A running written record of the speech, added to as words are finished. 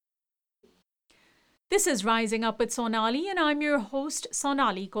This is Rising Up with Sonali, and I'm your host,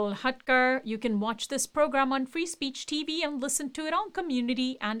 Sonali Kolhatkar. You can watch this program on Free Speech TV and listen to it on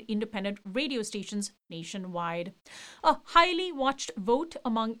community and independent radio stations nationwide. A highly watched vote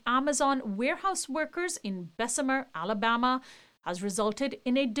among Amazon warehouse workers in Bessemer, Alabama, has resulted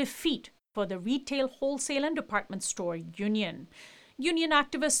in a defeat for the Retail, Wholesale, and Department Store Union. Union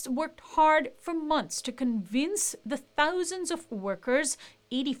activists worked hard for months to convince the thousands of workers,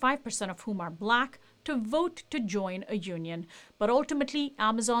 85% of whom are black, to vote to join a union. But ultimately,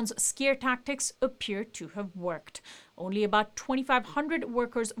 Amazon's scare tactics appear to have worked. Only about 2,500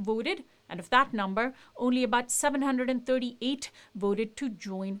 workers voted, and of that number, only about 738 voted to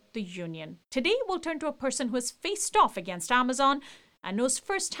join the union. Today, we'll turn to a person who has faced off against Amazon and knows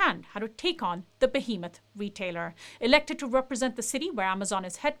firsthand how to take on the behemoth retailer. Elected to represent the city where Amazon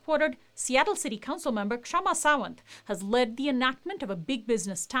is headquartered, Seattle City Council member Kshama Sawant has led the enactment of a big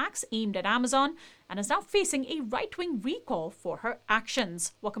business tax aimed at Amazon and is now facing a right-wing recall for her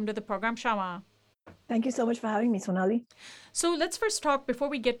actions. Welcome to the program, Kshama. Thank you so much for having me, Sonali. So let's first talk, before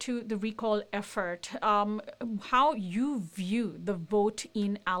we get to the recall effort, how you view the vote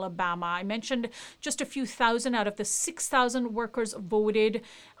in Alabama. I mentioned just a few thousand out of the 6,000 workers voted,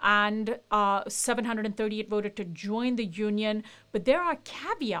 and 738 voted to join the union. But there are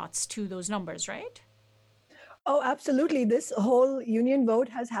caveats to those numbers, right? Oh, absolutely. This whole union vote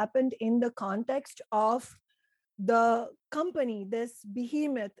has happened in the context of the company, this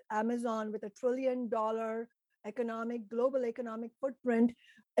behemoth, Amazon, with $1 trillion global economic footprint,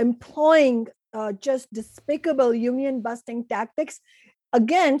 employing just despicable union busting tactics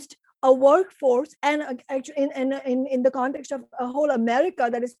against a workforce and in the context of a whole America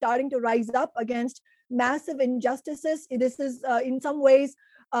that is starting to rise up against massive injustices. This is in some ways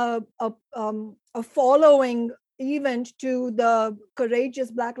a following event to the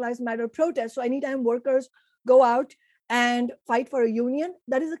courageous Black Lives Matter protest. So anytime workers go out and fight for a union,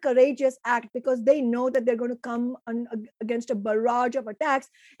 that is a courageous act because they know that they're going to come against a barrage of attacks.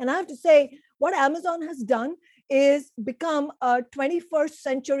 And I have to say, what Amazon has done is become a 21st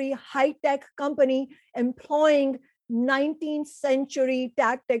century high-tech company employing 19th century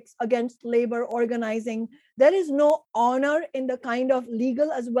tactics against labor organizing. There is no honor in the kind of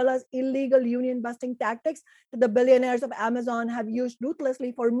legal as well as illegal union busting tactics that the billionaires of Amazon have used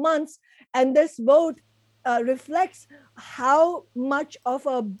ruthlessly for months. And this vote reflects how much of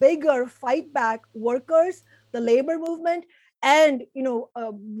a bigger fight back workers, the labor movement, and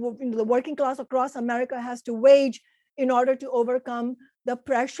the working class across America has to wage in order to overcome the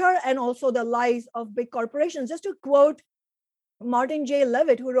pressure and also the lies of big corporations. Just to quote Martin J.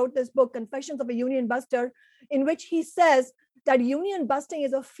 Levitt, who wrote this book, Confessions of a Union Buster, in which he says that union busting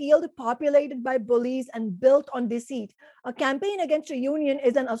is a field populated by bullies and built on deceit. A campaign against a union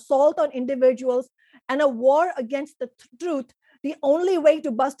is an assault on individuals and a war against the truth. The only way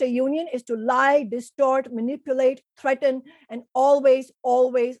to bust a union is to lie, distort, manipulate, threaten, and always,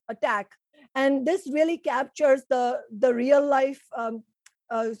 always attack. And this really captures the real life on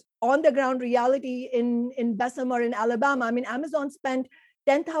the ground reality in Bessemer in Alabama. I mean, Amazon spent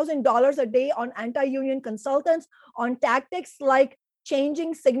 $10,000 a day on anti-union consultants on tactics like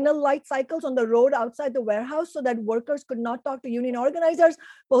changing signal light cycles on the road outside the warehouse so that workers could not talk to union organizers,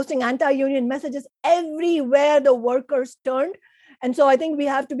 posting anti-union messages everywhere the workers turned. And so I think we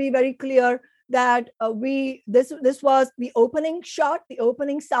have to be very clear that this was the opening shot, the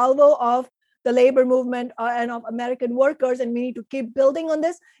opening salvo of the labor movement and of American workers, and we need to keep building on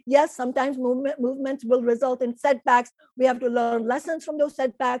this. Yes, sometimes movements will result in setbacks. We have to learn lessons from those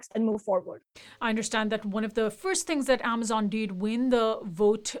setbacks and move forward. I understand that one of the first things that Amazon did when the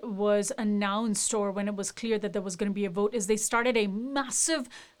vote was announced, or when it was clear that there was going to be a vote, is they started a massive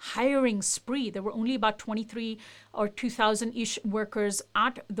hiring spree. There were only about 23 or 2,000-ish workers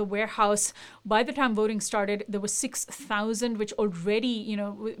at the warehouse. By the time voting started, there was 6,000, which already,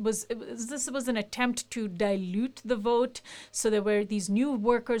 this was an attempt to dilute the vote. So there were these new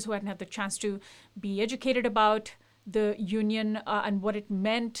workers who hadn't had the chance to be educated about the union and what it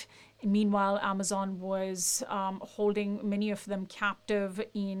meant. Meanwhile, Amazon was holding many of them captive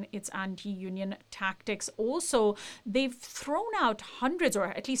in its anti-union tactics. Also, they've thrown out hundreds, or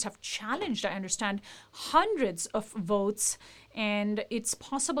at least have challenged, I understand, hundreds of votes. And it's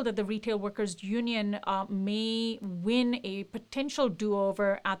possible that the Retail Workers Union may win a potential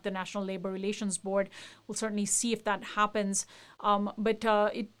do-over at the National Labor Relations Board. We'll certainly see if that happens. But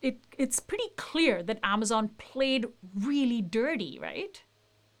it's pretty clear that Amazon played really dirty, right?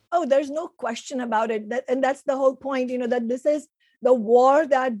 Oh, there's no question about it. And that's the whole point, that this is the war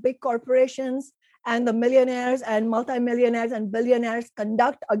that big corporations and the millionaires and multimillionaires and billionaires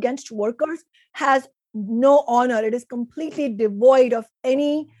conduct against workers has no honor. It is completely devoid of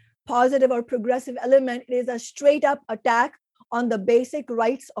any positive or progressive element. It is a straight up attack on the basic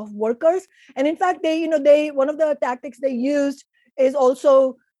rights of workers. And in fact, they one of the tactics they used is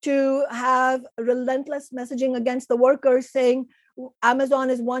also to have relentless messaging against the workers, saying Amazon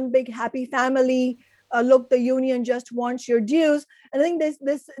is one big happy family. Look, the union just wants your dues. And I think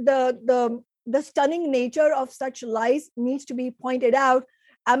the stunning nature of such lies needs to be pointed out.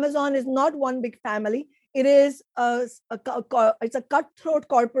 Amazon is not one big family. It is it's a cutthroat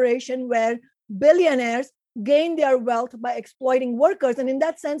corporation where billionaires gain their wealth by exploiting workers. And in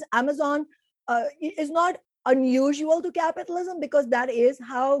that sense, Amazon is not unusual to capitalism, because that is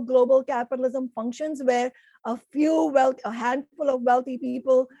how global capitalism functions, where a handful of wealthy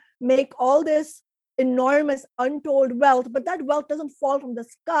people make all this enormous untold wealth. But that wealth doesn't fall from the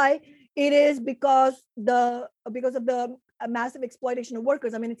sky. It is because of the massive exploitation of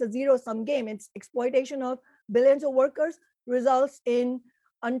workers. I mean, it's a zero sum game. It's exploitation of billions of workers results in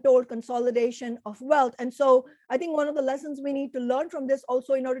untold consolidation of wealth. And so I think one of the lessons we need to learn from this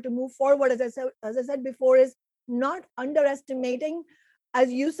also, in order to move forward, as I said before, is not underestimating,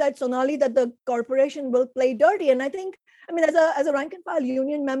 as you said, Sonali, that the corporation will play dirty. And I think, I mean, as a rank and file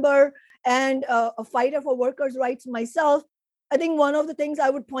union member and a fighter for workers' rights myself, I think one of the things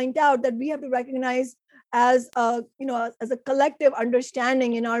I would point out that we have to recognize as as a collective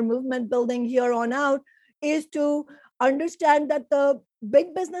understanding in our movement building here on out, is to understand that the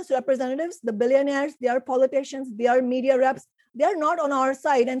big business representatives, the billionaires, they are politicians, they are media reps, they are not on our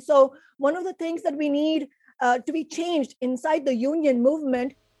side. And so one of the things that we need to be changed inside the union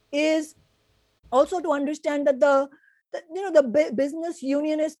movement is also to understand that the business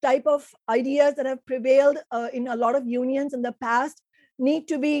unionist type of ideas that have prevailed in a lot of unions in the past need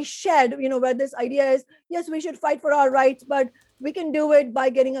to be shed, where this idea is, yes, we should fight for our rights, but we can do it by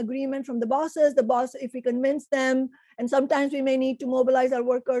getting agreement from the bosses, if we convince them. And sometimes we may need to mobilize our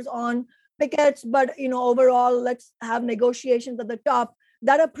workers on pickets, but overall, let's have negotiations at the top.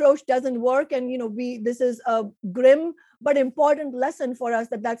 That approach doesn't work. And this is a grim but important lesson for us,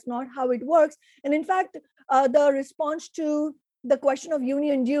 that that's not how it works. And in fact, the response to the question of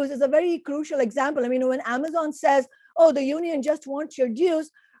union dues is a very crucial example. I mean, when Amazon says, oh, the union just wants your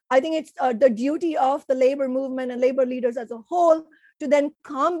dues, I think it's the duty of the labor movement and labor leaders as a whole to then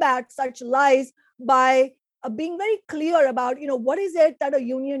combat such lies by being very clear about, what is it that a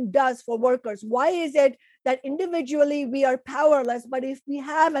union does for workers? Why is it that individually we are powerless, but if we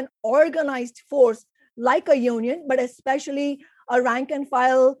have an organized force like a union, but especially a rank and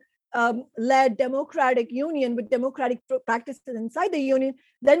file led democratic union with democratic practices inside the union,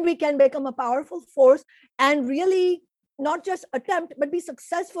 then we can become a powerful force and really not just attempt, but be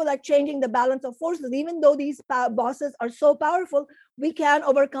successful at changing the balance of forces. Even though these bosses are so powerful, we can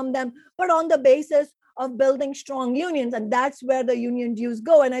overcome them, but on the basis of building strong unions. And that's where the union dues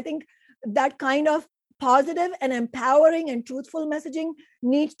go. And I think that kind of positive and empowering and truthful messaging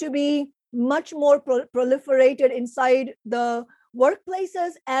needs to be much more proliferated inside the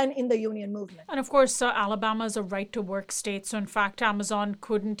workplaces and in the union movement. And of course, Alabama is a right to work state. So, in fact, Amazon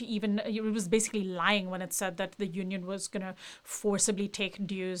couldn't even, it was basically lying when it said that the union was going to forcibly take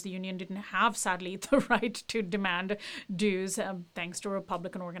dues. The union didn't have, sadly, the right to demand dues, thanks to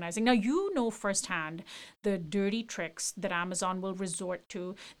Republican organizing. Now, you know firsthand the dirty tricks that Amazon will resort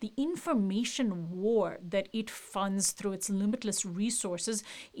to, the information war that it funds through its limitless resources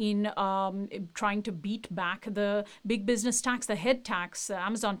in trying to beat back the big business tax, the head tax,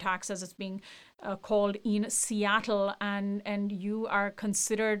 Amazon tax, as it's being called in Seattle, and you are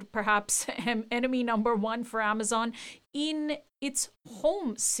considered perhaps enemy number one for Amazon in its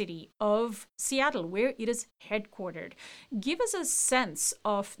home city of Seattle, where it is headquartered. Give us a sense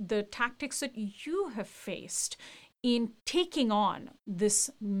of the tactics that you have faced in taking on this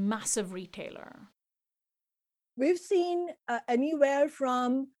massive retailer. We've seen anywhere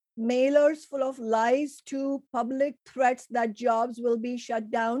from mailers full of lies to public threats that jobs will be shut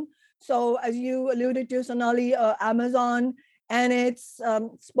down. So as you alluded to, Sonali, Amazon and its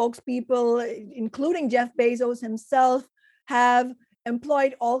spokespeople, including Jeff Bezos himself, have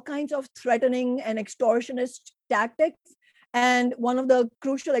employed all kinds of threatening and extortionist tactics. And one of the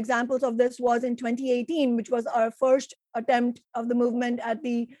crucial examples of this was in 2018, which was our first attempt of the movement at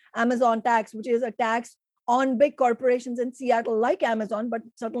the Amazon tax, which is a tax on big corporations in Seattle like Amazon, but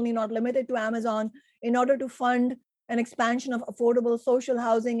certainly not limited to Amazon, in order to fund an expansion of affordable social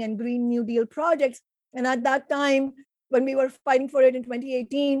housing and Green New Deal projects. And at that time, when we were fighting for it in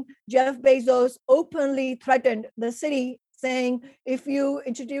 2018, Jeff Bezos openly threatened the city, saying, if you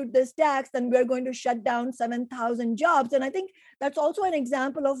introduce this tax, then we're going to shut down 7,000 jobs. And I think that's also an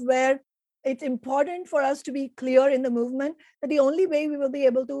example of where it's important for us to be clear in the movement that the only way we will be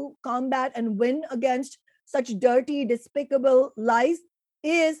able to combat and win against such dirty, despicable lies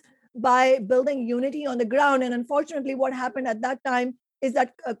is by building unity on the ground. And unfortunately, what happened at that time is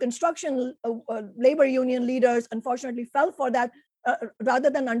that construction labor union leaders unfortunately fell for that, rather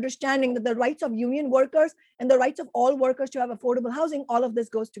than understanding that the rights of union workers and the rights of all workers to have affordable housing, all of this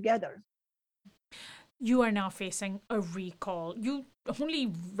goes together. You are now facing a recall. You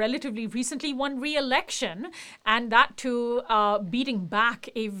only relatively recently won re-election, and that too beating back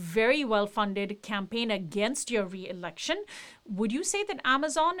a very well-funded campaign against your re-election. Would you say that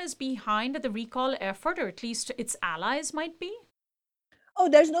Amazon is behind the recall effort, or at least its allies might be? Oh,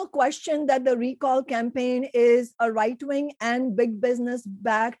 there's no question that the recall campaign is a right-wing and big business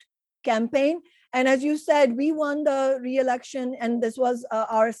backed campaign. And as you said, we won the re-election, and this was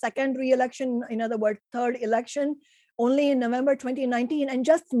our second re-election, in other words, third election, only in November 2019. And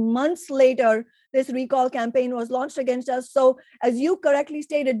just months later, this recall campaign was launched against us. So, as you correctly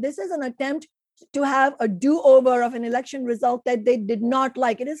stated, this is an attempt to have a do-over of an election result that they did not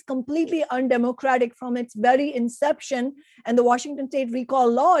like. It is completely undemocratic from its very inception. And the Washington State recall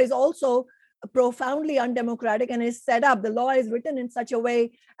law is also profoundly undemocratic and is set up. The law is written in such a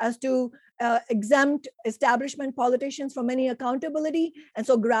way as to exempt establishment politicians from any accountability. And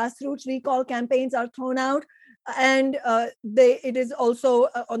so grassroots recall campaigns are thrown out. And it is also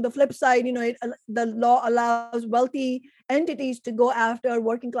on the flip side, the law allows wealthy entities to go after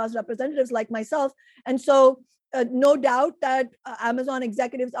working class representatives like myself. And so no doubt that Amazon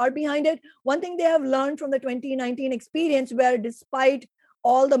executives are behind it. One thing they have learned from the 2019 experience, where despite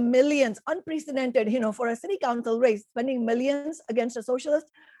all the millions, unprecedented, for a city council race, spending millions against a socialist,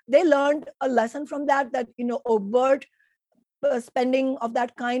 they learned a lesson from that, overt spending of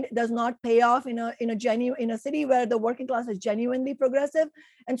that kind does not pay off in a city where the working class is genuinely progressive.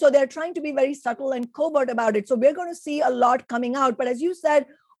 And so they're trying to be very subtle and covert about it. So we're going to see a lot coming out. But as you said,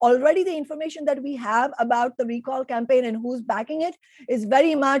 already the information that we have about the recall campaign and who's backing it is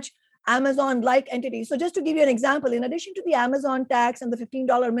very much Amazon-like entities. So just to give you an example, in addition to the Amazon tax and the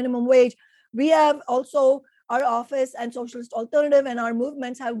 $15 minimum wage, we have also our office and Socialist Alternative and our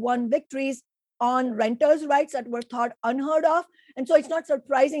movements have won victories on renters' rights that were thought unheard of. And so it's not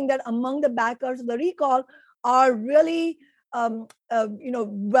surprising that among the backers of the recall are really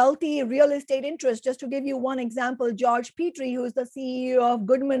wealthy real estate interests. Just to give you one example, George Petrie, who is the CEO of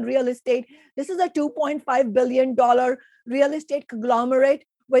Goodman Real Estate, this is a $2.5 billion real estate conglomerate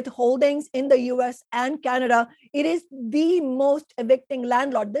with holdings in the US and Canada. It is the most evicting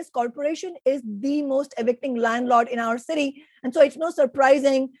landlord. This corporation is the most evicting landlord in our city. And so it's not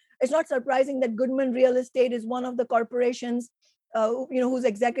surprising that Goodman Real Estate is one of the corporations whose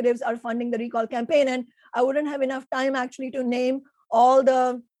executives are funding the recall campaign. And I wouldn't have enough time actually to name all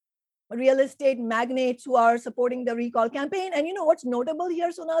the real estate magnates who are supporting the recall campaign. And what's notable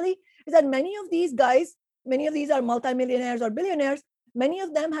here, Sonali, is that many of these are multimillionaires or billionaires. Many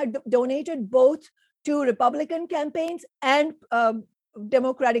of them had donated both to Republican campaigns and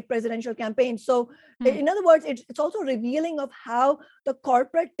Democratic presidential campaigns. So in other words, it's also revealing of how the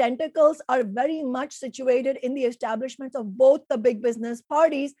corporate tentacles are very much situated in the establishments of both the big business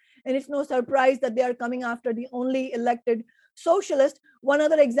parties. And it's no surprise that they are coming after the only elected socialist. One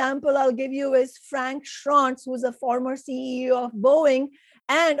other example I'll give you is Frank Schrontz, who's a former CEO of Boeing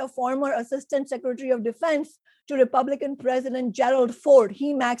and a former Assistant Secretary of Defense to Republican President Gerald Ford.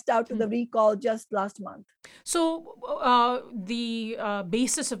 He maxed out to the recall just last month. So the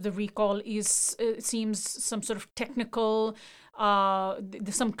basis of the recall is, it seems, some sort of technical,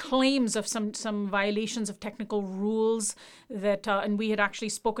 some claims of some violations of technical rules that, and we had actually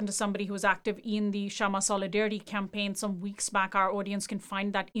spoken to somebody who was active in the Shama Solidarity campaign some weeks back. Our audience can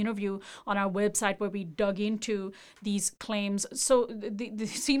find that interview on our website where we dug into these claims. So there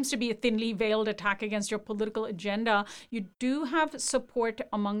seems to be a thinly veiled attack against your political agenda. You do have support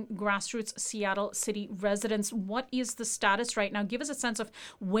among grassroots Seattle city residents. What is the status right now? Give us a sense of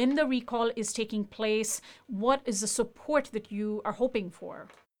when the recall is taking place. What is the support that you are hoping for?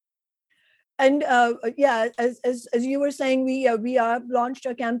 And as you were saying, we have launched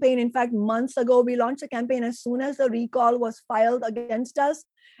a campaign. In fact, months ago, we launched a campaign as soon as the recall was filed against us.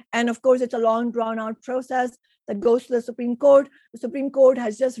 And of course, it's a long, drawn out process that goes to the Supreme Court. The Supreme Court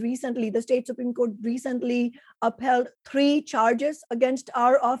has the state Supreme Court recently upheld 3 charges against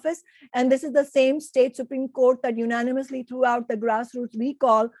our office. And this is the same state Supreme Court that unanimously threw out the grassroots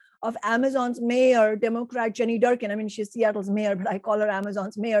recall of Amazon's mayor, Democrat Jenny Durkan. I mean, she's Seattle's mayor, but I call her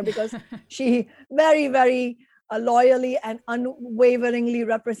Amazon's mayor because she very, very loyally and unwaveringly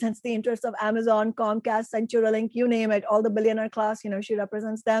represents the interests of Amazon, Comcast, CenturyLink, you name it, all the billionaire class, she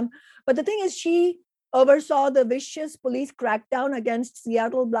represents them. But the thing is, she oversaw the vicious police crackdown against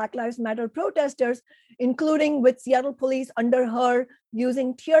Seattle Black Lives Matter protesters, including with Seattle police under her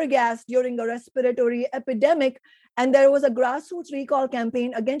using tear gas during a respiratory epidemic. And there was a grassroots recall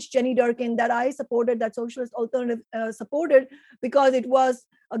campaign against Jenny Durkin that I supported, that Socialist Alternative supported, because it was,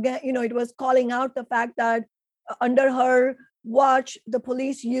 again, it was calling out the fact that under her watch, the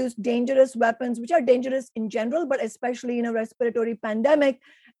police used dangerous weapons, which are dangerous in general, but especially in a respiratory pandemic.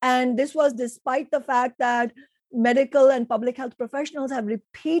 And this was despite the fact that medical and public health professionals have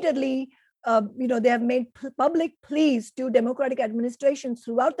repeatedly, they have made public pleas to Democratic administrations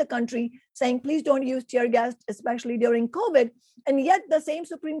throughout the country saying, please don't use tear gas, especially during COVID. And yet the same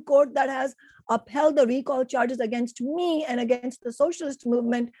Supreme Court that has upheld the recall charges against me and against the socialist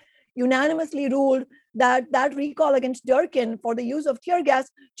movement unanimously ruled that that recall against Durkin for the use of tear gas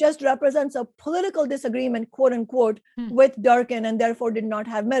just represents a political disagreement, quote unquote, with Durkin, and therefore did not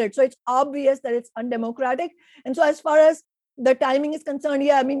have merit. So it's obvious that it's undemocratic. And so as far as the timing is concerned,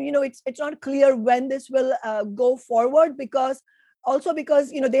 it's not clear when this will go forward, because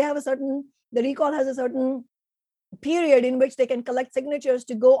they have the recall has a certain period in which they can collect signatures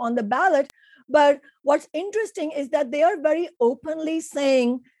to go on the ballot. But what's interesting is that they are very openly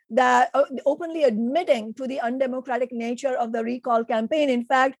saying that, openly admitting to the undemocratic nature of the recall campaign. In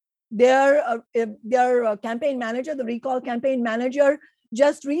fact, their campaign manager, the recall campaign manager,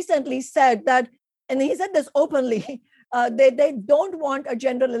 just recently said that, and he said this openly, they don't want a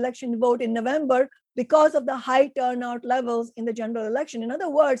general election vote in November because of the high turnout levels in the general election. In other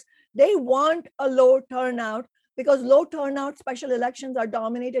words, they want a low turnout because low turnout special elections are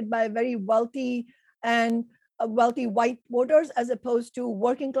dominated by very wealthy white voters, as opposed to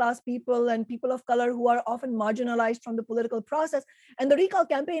working class people and people of color who are often marginalized from the political process. And the recall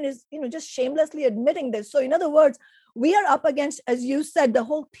campaign is, just shamelessly admitting this. So in other words, we are up against, as you said, the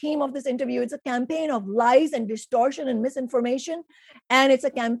whole theme of this interview, it's a campaign of lies and distortion and misinformation. And it's a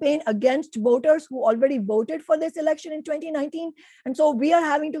campaign against voters who already voted for this election in 2019. And so we are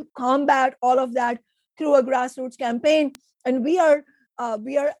having to combat all of that through a grassroots campaign. And we are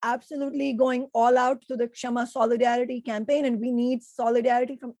absolutely going all out to the Kshama Solidarity campaign, and we need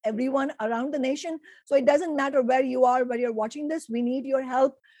solidarity from everyone around the nation. So it doesn't matter where you are, where you're watching this, we need your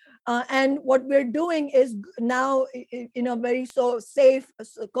help. And what we're doing is now, in a very safe,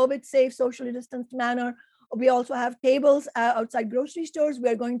 COVID-safe, socially distanced manner, we also have tables outside grocery stores.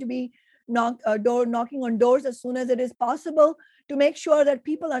 We're going to be knocking on doors as soon as it is possible to make sure that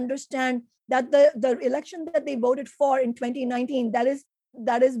people understand that the election that they voted for in 2019,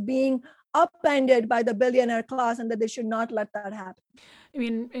 that is being upended by the billionaire class, and that they should not let that happen. I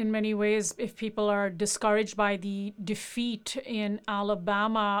mean, in many ways, if people are discouraged by the defeat in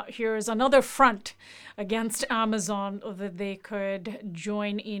Alabama, here's another front against Amazon that they could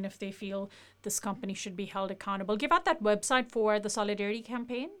join in if they feel this company should be held accountable. Give out that website for the Solidarity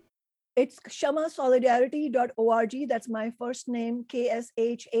campaign. It's kshama-solidarity.org. That's my first name,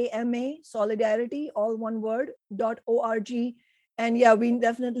 KSHAMA, solidarity, all one word, .org. And yeah, we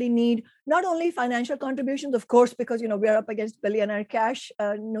definitely need not only financial contributions, of course, because, we're up against billionaire cash,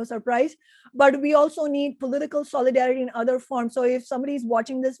 no surprise, but we also need political solidarity in other forms. So if somebody's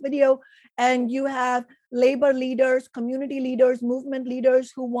watching this video and you have labor leaders, community leaders, movement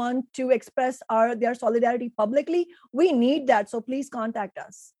leaders who want to express their solidarity publicly, we need that. So please contact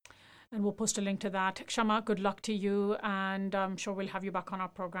us. And we'll post a link to that. Kshama, good luck to you. And I'm sure we'll have you back on our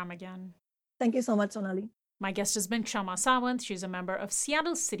program again. Thank you so much, Sonali. My guest has been Kshama Sawant. She's a member of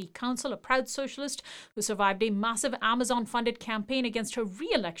Seattle City Council, a proud socialist who survived a massive Amazon-funded campaign against her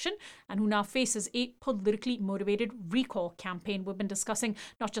re-election and who now faces a politically motivated recall campaign. We've been discussing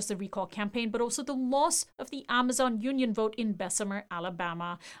not just the recall campaign, but also the loss of the Amazon union vote in Bessemer,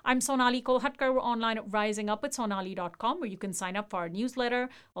 Alabama. I'm Sonali Kolhatkar. We're online at risingupwithsonali.com, where you can sign up for our newsletter.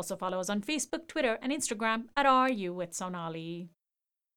 Also follow us on Facebook, Twitter, and Instagram at RU with Sonali.